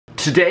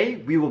Today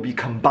we will be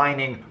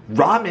combining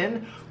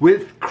ramen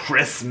with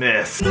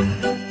Christmas.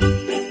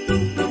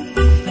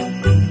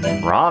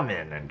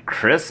 Ramen and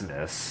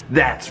Christmas?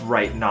 That's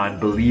right,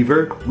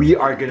 non-believer. We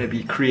are gonna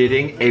be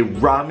creating a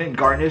ramen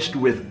garnished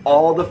with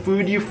all the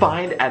food you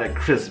find at a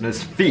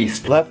Christmas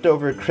feast.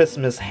 Leftover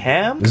Christmas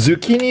ham,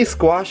 zucchini,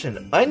 squash,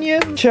 and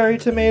onion, cherry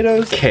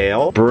tomatoes,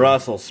 kale,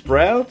 Brussels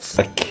sprouts,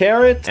 a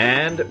carrot,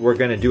 and we're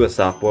gonna do a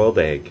soft-boiled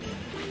egg.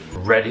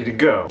 Ready to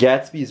go.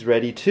 Gatsby's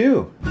ready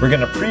too. We're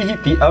gonna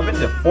preheat the oven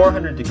to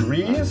 400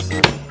 degrees.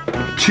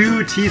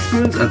 2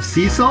 teaspoons of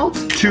sea salt,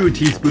 2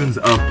 teaspoons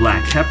of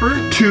black pepper,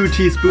 2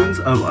 teaspoons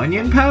of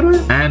onion powder,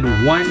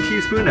 and 1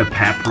 teaspoon of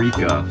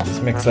paprika. Let's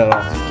mix that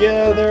all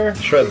together.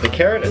 Shred the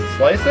carrot and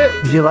slice it.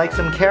 Would you like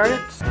some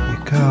carrots? There you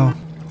go.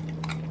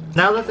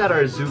 Now let's add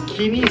our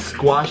zucchini,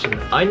 squash, and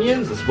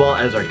onions, as well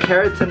as our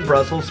carrots and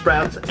Brussels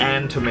sprouts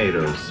and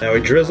tomatoes. Now we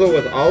drizzle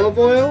with olive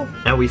oil,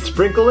 and we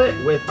sprinkle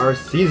it with our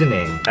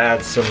seasoning.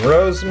 Add some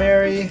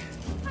rosemary.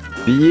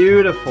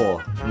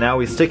 Beautiful. Now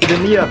we stick it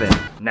in the oven.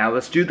 Now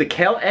let's do the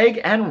kale egg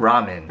and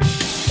ramen.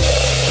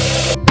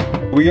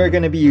 We are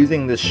going to be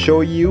using the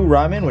shoyu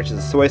ramen, which is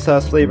a soy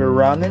sauce flavored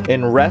ramen.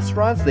 In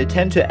restaurants, they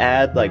tend to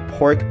add like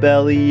pork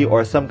belly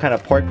or some kind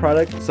of pork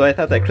product, so I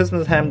thought that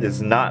Christmas ham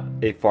is not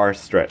a far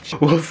stretch.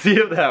 We'll see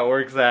if that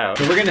works out.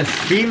 So we're going to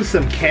steam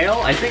some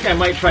kale. I think I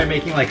might try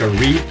making like a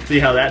wreath, see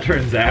how that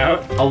turns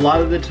out. A lot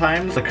of the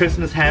times, the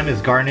Christmas ham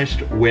is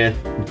garnished with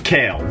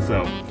kale,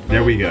 so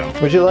there we go.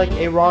 Would you like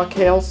a raw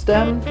kale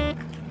stem?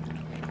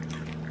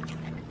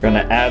 We're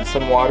gonna add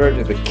some water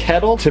to the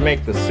kettle to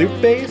make the soup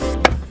base.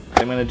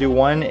 I'm gonna do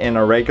one in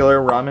a regular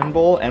ramen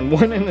bowl and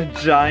one in a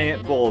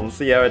giant bowl and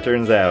see how it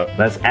turns out.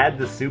 Let's add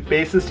the soup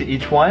bases to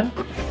each one.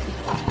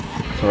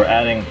 So we're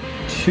adding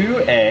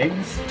 2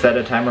 eggs. Set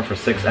a timer for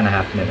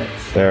 6.5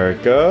 minutes. There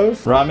it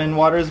goes. Ramen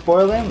water is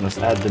boiling. Let's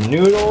add the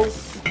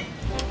noodles.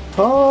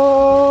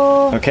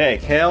 Oh! Okay,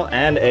 kale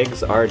and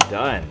eggs are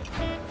done.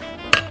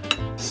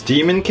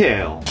 Steaming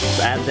kale. Let's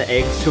add the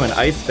eggs to an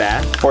ice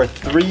bath for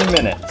 3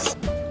 minutes.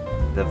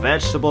 The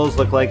vegetables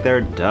look like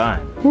they're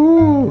done.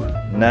 Woo!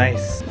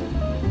 Nice.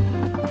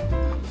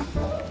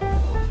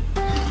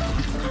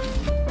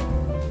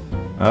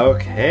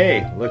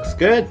 Okay, looks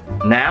good.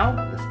 Now,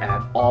 let's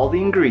add all the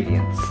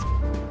ingredients.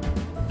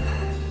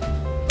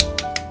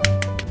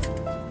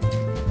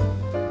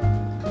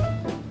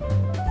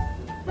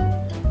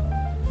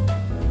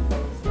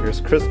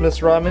 Here's Christmas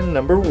ramen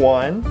number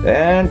 1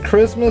 and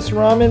Christmas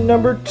ramen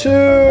number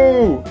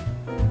 2.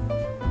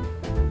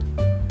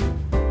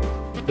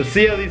 Let's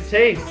see how these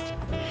taste.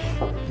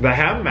 The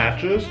ham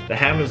matches. The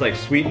ham is like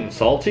sweet and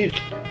salty.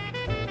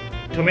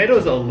 Tomato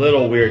is a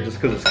little weird just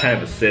because it's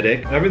kind of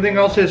acidic. Everything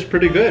else tastes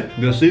pretty good.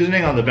 The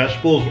seasoning on the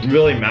vegetables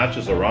really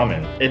matches the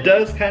ramen. It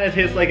does kind of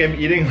taste like I'm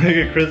eating like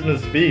a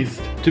Christmas feast.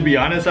 To be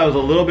honest, I was a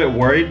little bit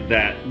worried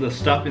that the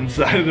stuff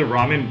inside of the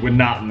ramen would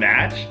not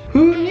match.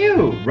 Who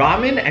knew?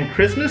 Ramen and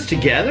Christmas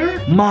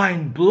together?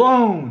 Mind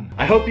blown.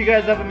 I hope you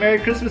guys have a Merry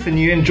Christmas and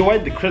you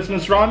enjoyed the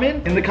Christmas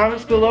ramen. In the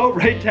comments below,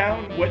 write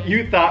down what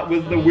you thought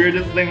was the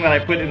weirdest thing that I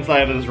put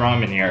inside of this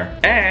ramen here.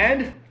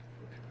 And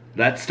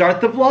let's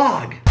start the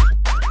vlog.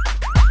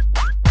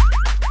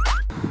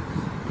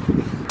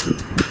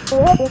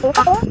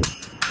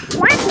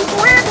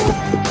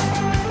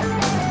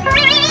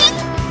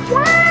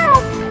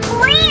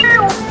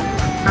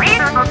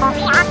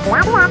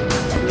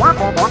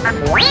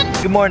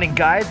 Good morning,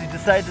 guys. We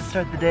decided to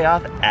start the day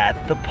off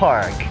at the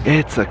park.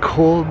 It's a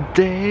cold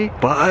day,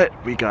 but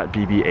we got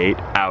BB-8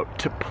 out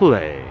to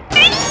play.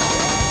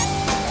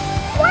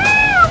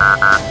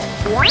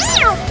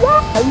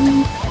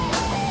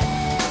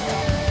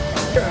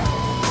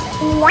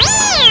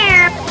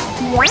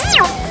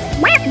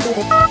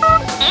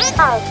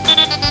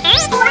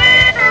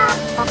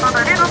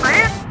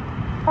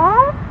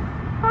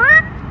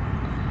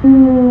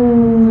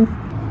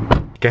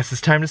 Guess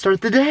it's time to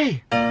start the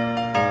day.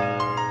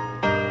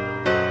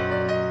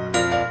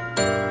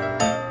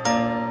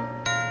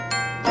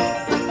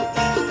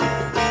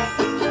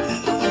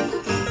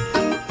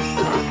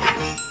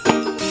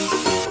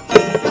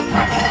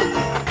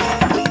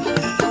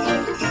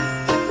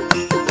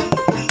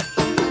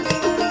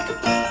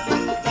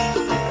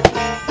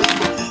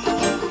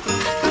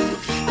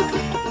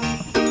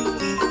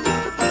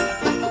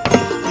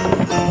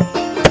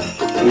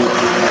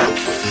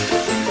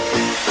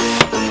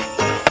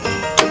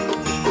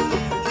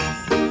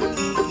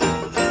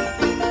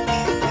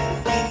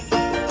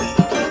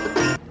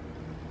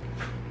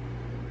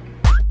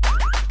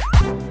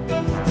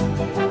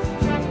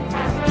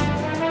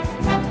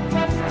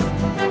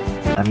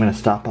 I'm gonna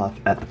stop off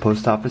at the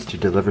post office to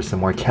deliver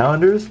some more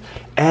calendars,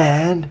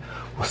 and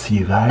we'll see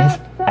you guys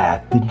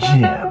at the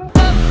gym.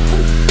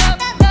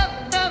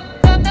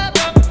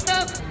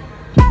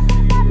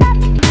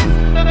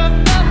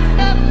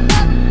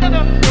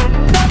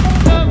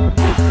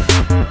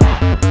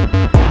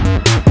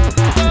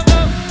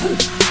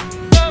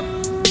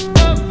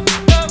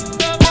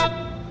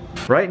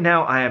 Right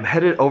now I am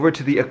headed over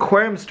to the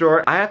aquarium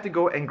store. I have to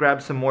go and grab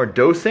some more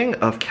dosing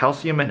of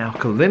calcium and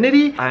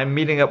alkalinity. I'm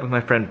meeting up with my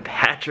friend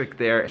Patrick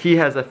there. He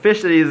has a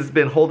fish that he's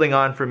been holding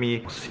on for me.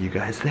 We'll see you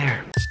guys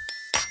there.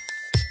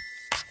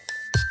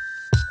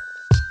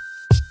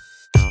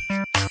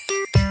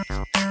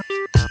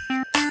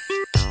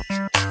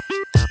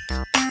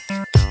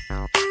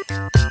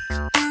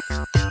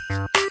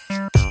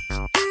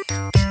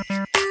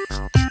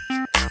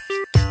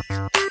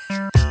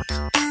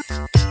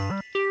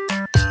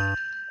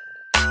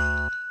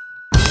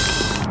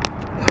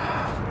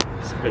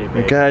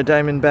 We got a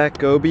diamondback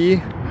Goby.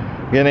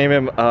 We're gonna name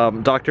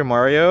him Dr.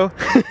 Mario.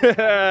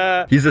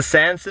 He's a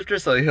sand sifter,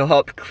 so he'll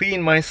help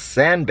clean my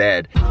sand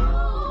bed.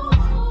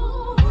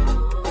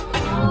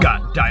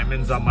 Got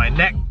diamonds on my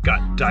neck,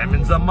 got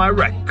diamonds on my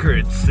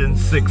record. Since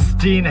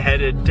 16,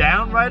 headed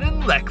down right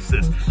in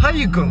Lexus. How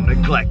you gonna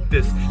neglect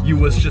this? You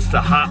was just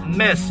a hot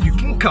mess. You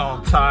can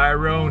call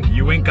Tyrone,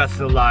 you ain't got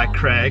to lie,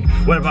 Craig.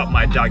 What about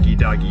my doggy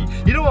doggy?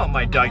 You don't want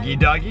my doggy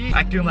doggy?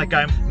 Acting like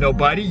I'm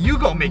nobody, you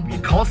gon' make me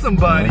call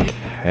somebody.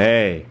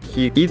 Hey,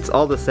 he eats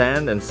all the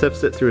sand and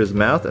sifts it through his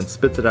mouth and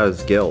spits it out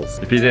his gills.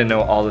 If you didn't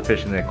know, all the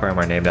fish in the aquarium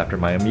are named after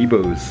my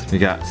amiibos. We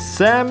got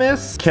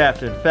Samus,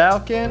 Captain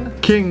Falcon,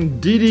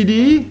 King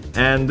DDD,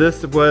 and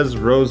this was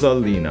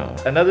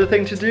Rosalina. Another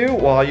thing to do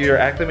while you're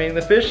acclimating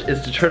the fish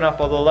is to turn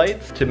off all the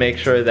lights to make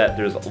sure that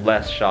there's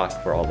less shock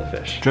for all the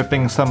fish.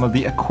 Dripping some of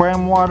the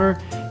aquarium water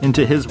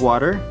into his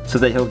water so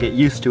that he'll get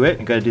used to it.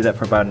 You gotta do that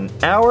for about an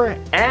hour.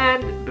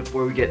 And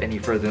before we get any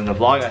further in the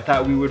vlog, I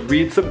thought we would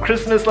read some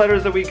Christmas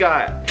letters that we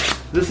got.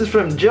 This is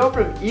from Jill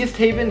from East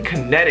Haven,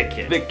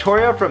 Connecticut.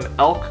 Victoria from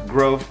Elk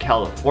Grove,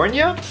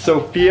 California.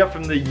 Sophia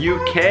from the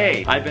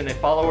UK. I've been a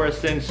follower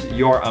since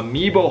your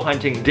Amiibo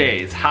hunting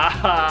days.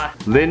 Haha.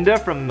 Linda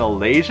from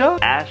Malaysia.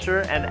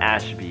 Asher and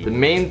Ashby. The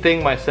main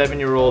thing my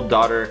 7-year-old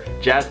daughter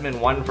Jasmine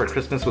wanted for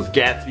Christmas was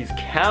Gatsby's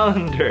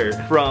calendar.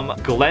 From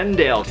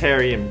Glendale,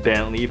 Terry and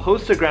Bentley.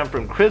 Postagram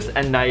from Chris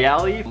and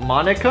Nayali.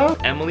 Monica.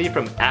 Emily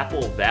from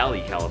Apple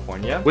Valley,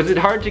 California. Was it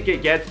hard to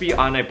get Gatsby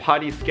on a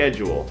potty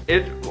schedule?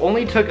 It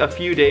only took a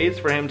few days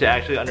for him to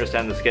actually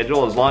understand the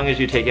schedule, as long as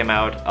you take him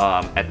out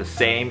at the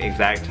same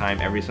exact time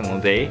every single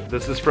day.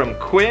 This is from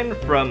Quinn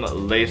from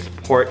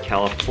Laceport,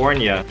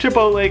 California.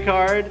 Chipotle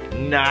card,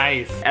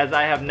 nice. As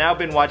I have now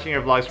been watching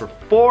your vlogs for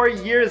 4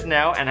 years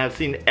now and have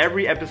seen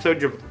every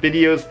episode, your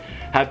videos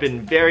have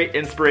been very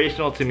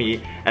inspirational to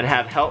me and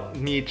have helped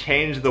me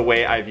change the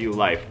way I view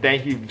life.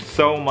 Thank you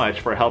so much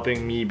for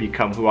helping me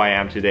become who I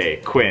am today.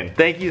 Quinn.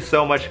 Thank you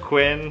so much,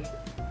 Quinn.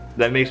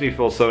 That makes me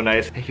feel so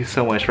nice. Thank you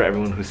so much for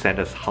everyone who sent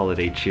us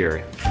holiday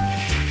cheer.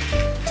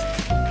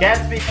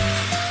 Gatsby!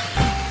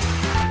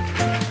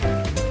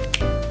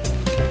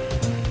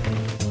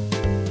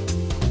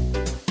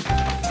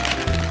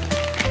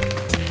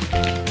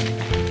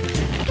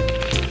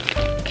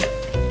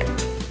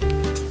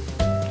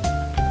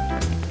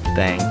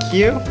 Thank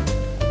you.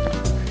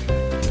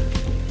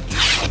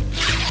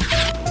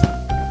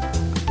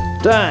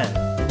 Done!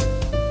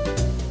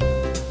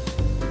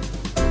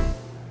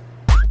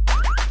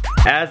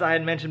 As I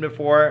had mentioned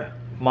before,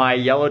 my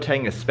yellow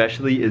tang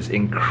especially is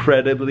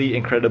incredibly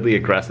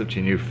aggressive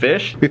to new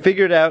fish. We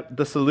figured out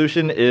the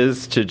solution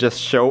is to just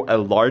show a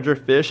larger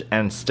fish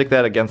and stick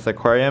that against the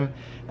aquarium,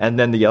 and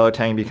then the yellow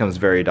tang becomes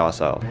very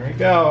docile. There we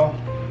go.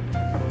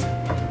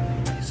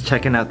 He's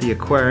checking out the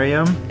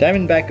aquarium.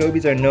 Diamondback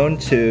gobies are known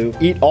to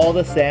eat all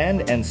the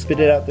sand and spit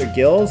it out their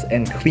gills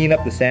and clean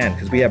up the sand,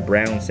 because we have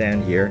brown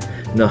sand here,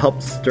 and they'll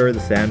help stir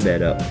the sand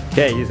bed up.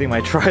 Okay, using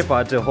my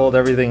tripod to hold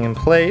everything in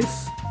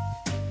place.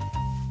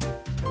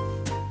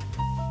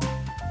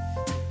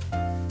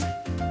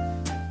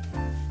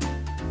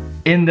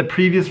 In the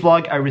previous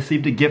vlog, I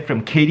received a gift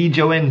from Katie,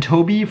 Joanne,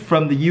 Toby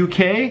from the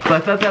UK, so I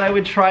thought that I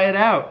would try it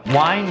out.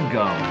 Wine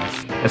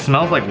gums. It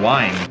smells like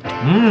wine.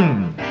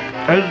 Mmm,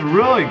 it's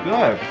really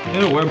good.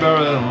 It's way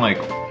better than like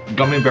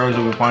gummy bears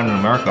that we find in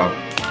America.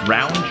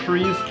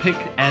 Roundtree's Pick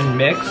and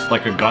Mix,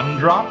 like a gun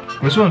drop.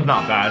 This one's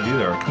not bad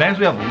either. Next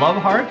we have Love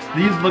Hearts.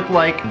 These look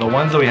like the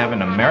ones that we have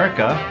in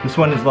America. This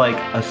one is like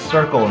a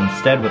circle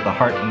instead with the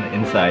heart on the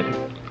inside.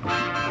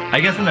 I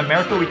guess in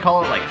America we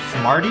call it like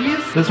Smarties.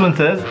 This one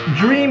says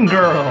Dream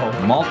Girl.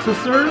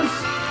 Maltesers.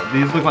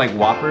 These look like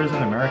Whoppers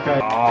in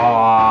America.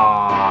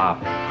 Ah.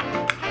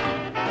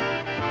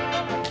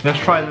 Let's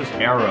try this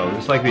Arrow.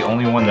 This is like the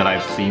only one that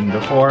I've seen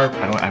before.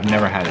 I've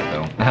never had it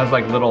though. It has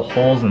like little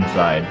holes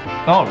inside.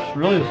 Oh, it's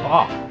really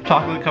soft.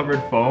 Chocolate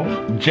covered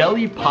foam.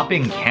 Jelly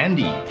popping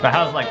candy. That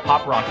has like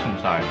Pop Rocks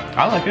inside.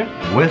 I like it.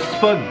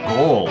 Wispa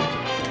Gold.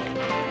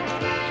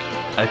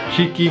 A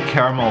cheeky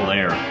caramel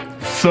layer.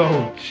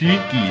 So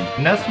cheeky.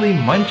 Nestle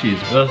Munchies.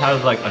 This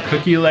has like a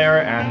cookie layer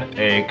and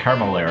a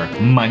caramel layer.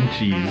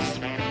 Munchies.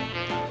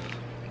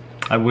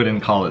 I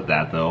wouldn't call it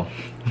that though.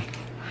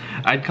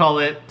 I'd call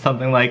it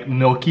something like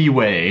Milky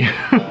Way.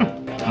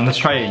 And let's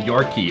try a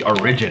Yorkie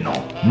Original.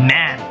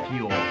 Man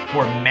Fuel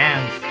for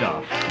man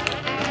stuff.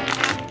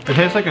 It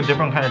tastes like a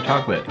different kind of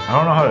chocolate. I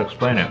don't know how to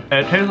explain it.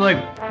 It tastes like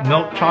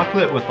milk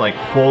chocolate with like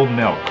whole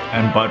milk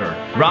and butter.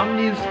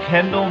 Romney's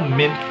Kendall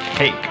Mint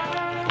Cake.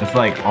 It's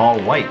like all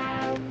white.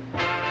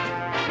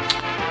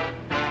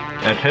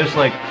 It tastes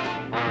like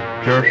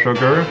pure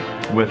sugar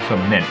with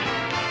some mint.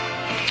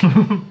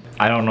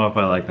 I don't know if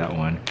I like that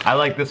one. I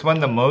like this one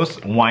the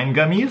most, wine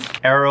gummies.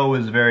 Arrow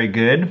is very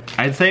good.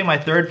 I'd say my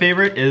third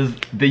favorite is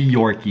the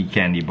Yorkie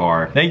candy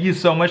bar. Thank you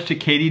so much to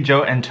Katie,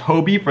 Joe, and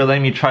Toby for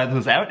letting me try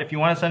those out. If you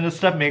want to send us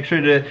stuff, make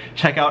sure to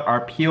check out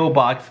our P.O.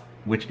 box,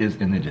 which is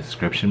in the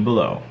description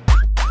below.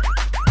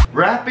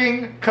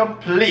 Wrapping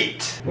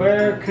complete.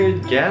 Where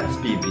could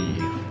Gatsby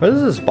be? What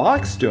is this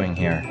box doing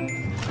here?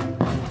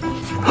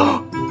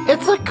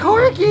 It's a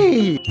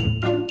Corgi!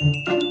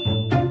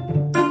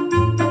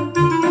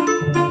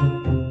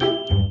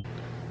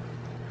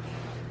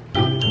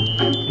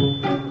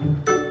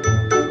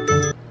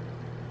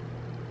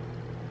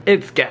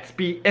 It's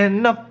Gatsby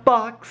in a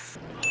box.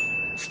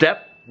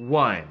 Step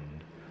 1.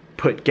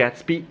 Put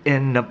Gatsby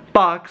in a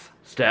box.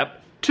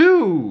 Step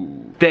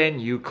 2. Then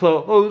you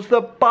close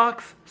the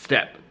box.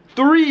 Step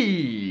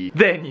 3.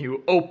 Then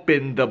you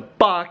open the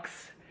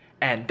box.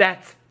 And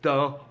that's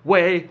the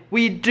way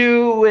we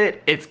do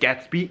it. It's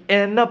Gatsby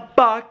in a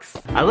box.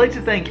 I'd like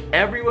to thank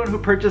everyone who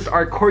purchased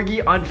our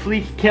Corgi on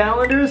Fleek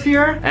calendars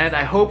here. And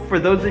I hope for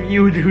those of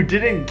you who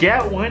didn't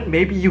get one,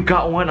 maybe you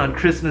got one on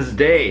Christmas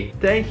Day.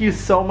 Thank you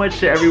so much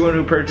to everyone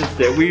who purchased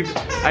it.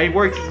 I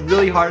worked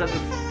really hard on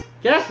this.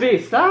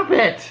 Gatsby, stop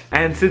it!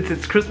 And since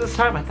it's Christmas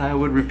time, I thought I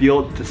would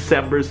reveal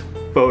December's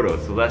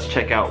photos. So let's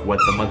check out what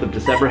the month of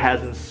December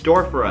has in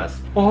store for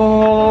us.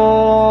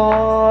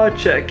 Oh,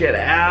 check it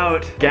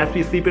out.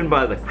 Gatsby sleeping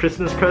by the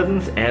Christmas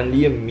presents and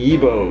the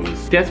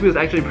Amiibos. Gatsby was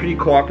actually pretty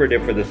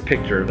cooperative for this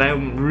picture, and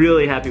I'm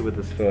really happy with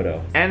this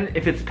photo. And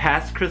if it's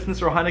past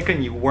Christmas or Hanukkah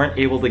and you weren't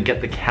able to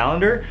get the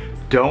calendar,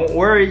 don't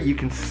worry, you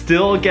can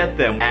still get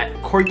them at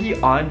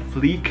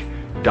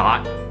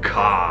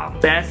corgionfleek.com.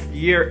 Best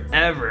year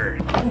ever.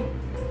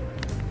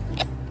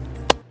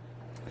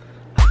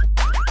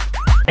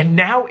 And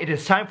now it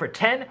is time for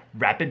 10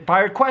 rapid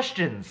fire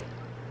questions.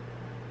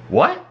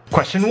 What?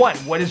 Question 1,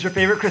 what is your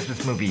favorite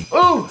Christmas movie?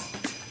 Ooh!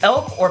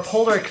 Elf or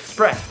Polar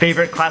Express?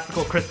 Favorite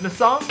classical Christmas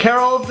song?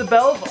 Carol of the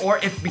Bells or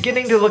It's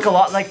Beginning to Look a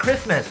Lot Like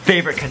Christmas?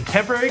 Favorite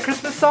contemporary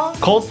Christmas song?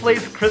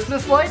 Coldplay's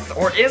Christmas Lights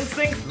or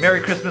NSYNC's Merry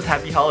Christmas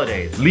Happy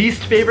Holidays?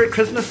 Least favorite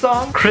Christmas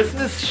song?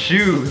 Christmas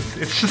Shoes.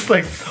 It's just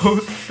like so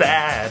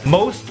sad.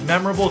 Most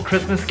memorable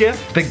Christmas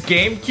gift? The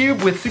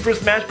GameCube with Super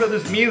Smash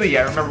Bros. Melee.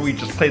 I remember we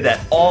just played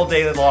that all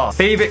day long.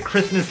 Favorite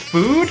Christmas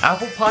food?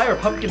 Apple pie or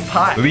pumpkin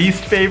pie?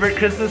 Least favorite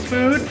Christmas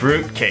food?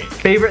 Fruit cake.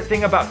 Favorite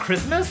thing about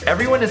Christmas?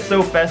 Everyone is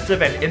so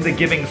festive and in the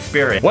giving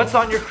spirit. What's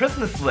on your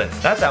Christmas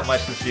list? Not that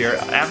much this year.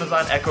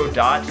 Amazon Echo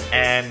Dot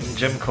and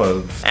gym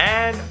clothes.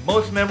 And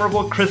most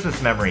memorable Christmas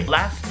memory.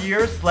 Last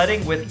year,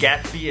 sledding with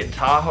Gatsby in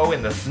Tahoe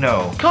in the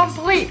snow.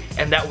 Complete!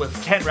 And that was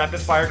 10 rapid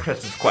fire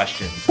Christmas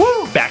questions.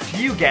 Woo! Back to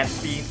you,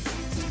 Gatsby.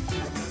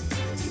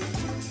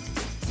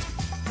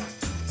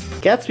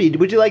 Gatsby,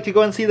 would you like to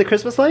go and see the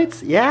Christmas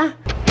lights? Yeah?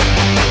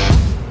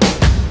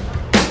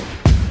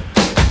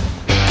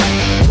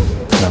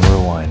 Number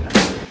 1.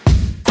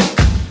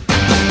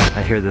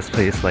 I hear this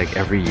place like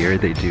every year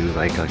they do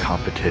like a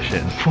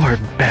competition for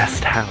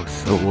best house.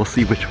 So we'll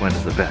see which one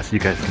is the best. You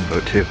guys can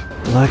vote too.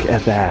 Look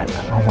at that.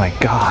 Oh my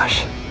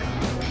gosh.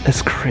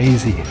 It's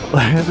crazy.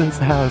 Look at this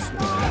house.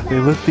 They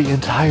lit the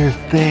entire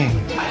thing.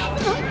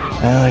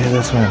 And look at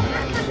this one.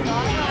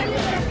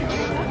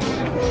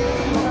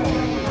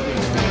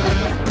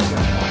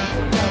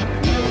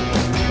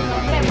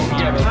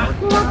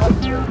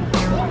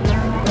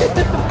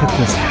 Look at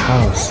this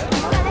house.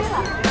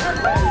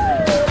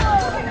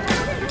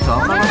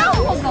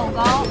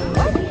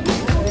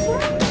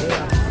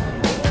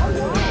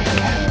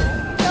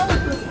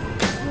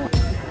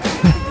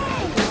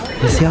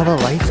 You see all the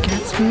lights,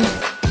 Gatsby?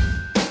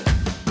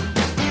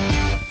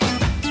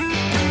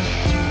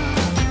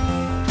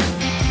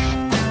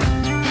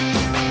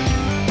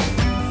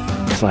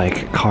 It's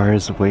like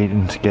cars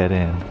waiting to get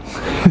in.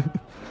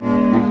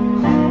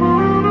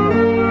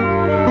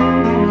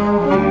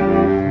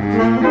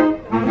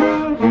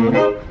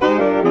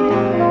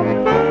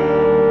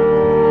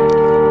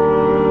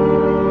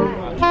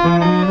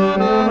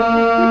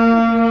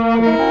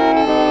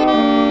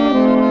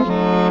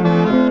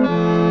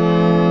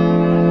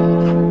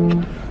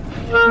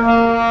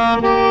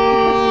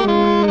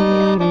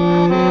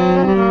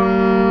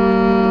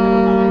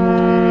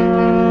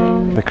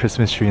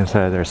 Christmas tree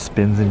inside there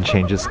spins and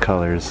changes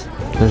colors.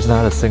 There's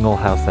not a single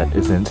house that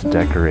isn't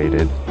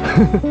decorated.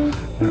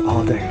 They're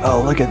all decorated.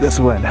 Oh, look at this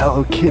one,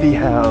 Hello Kitty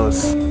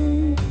house.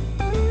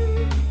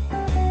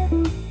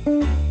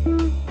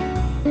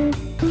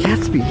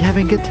 Gatsby, you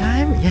having a good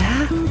time?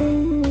 Yeah?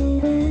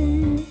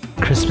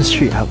 Christmas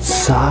tree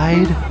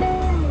outside?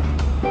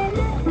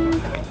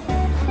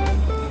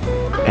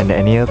 In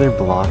any other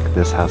block,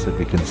 this house would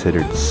be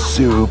considered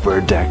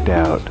super decked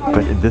out.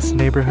 But in this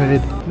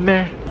neighborhood,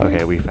 meh.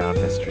 Okay, we found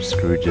Mr.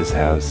 Scrooge's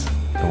house.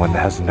 The one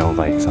that has no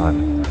lights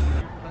on.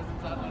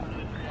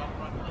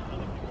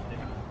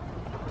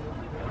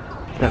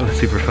 That was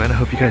super fun. I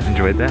hope you guys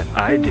enjoyed that.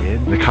 I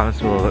did. In the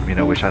comments below, let me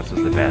know which house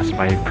was the best.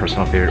 My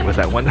personal favorite was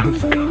that one that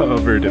was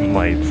covered in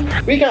lights.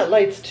 We got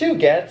lights too,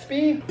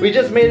 Gatsby. We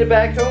just made it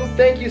back home.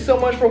 Thank you so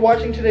much for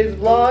watching today's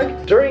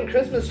vlog. During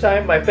Christmas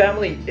time, my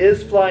family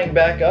is flying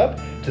back up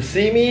to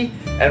see me,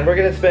 and we're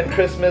gonna spend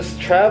Christmas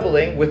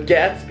traveling with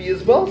Gatsby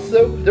as well,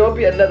 so there will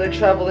be another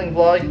traveling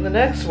vlog in the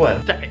next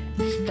one. Stop it,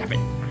 stop it,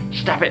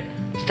 stop it,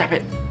 stop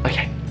it.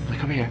 Okay,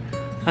 look over here.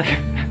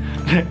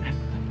 Okay.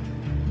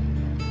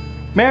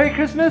 Merry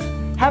Christmas,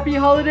 happy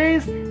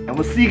holidays, and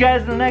we'll see you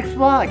guys in the next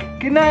vlog.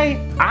 Good night.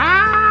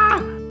 Ah!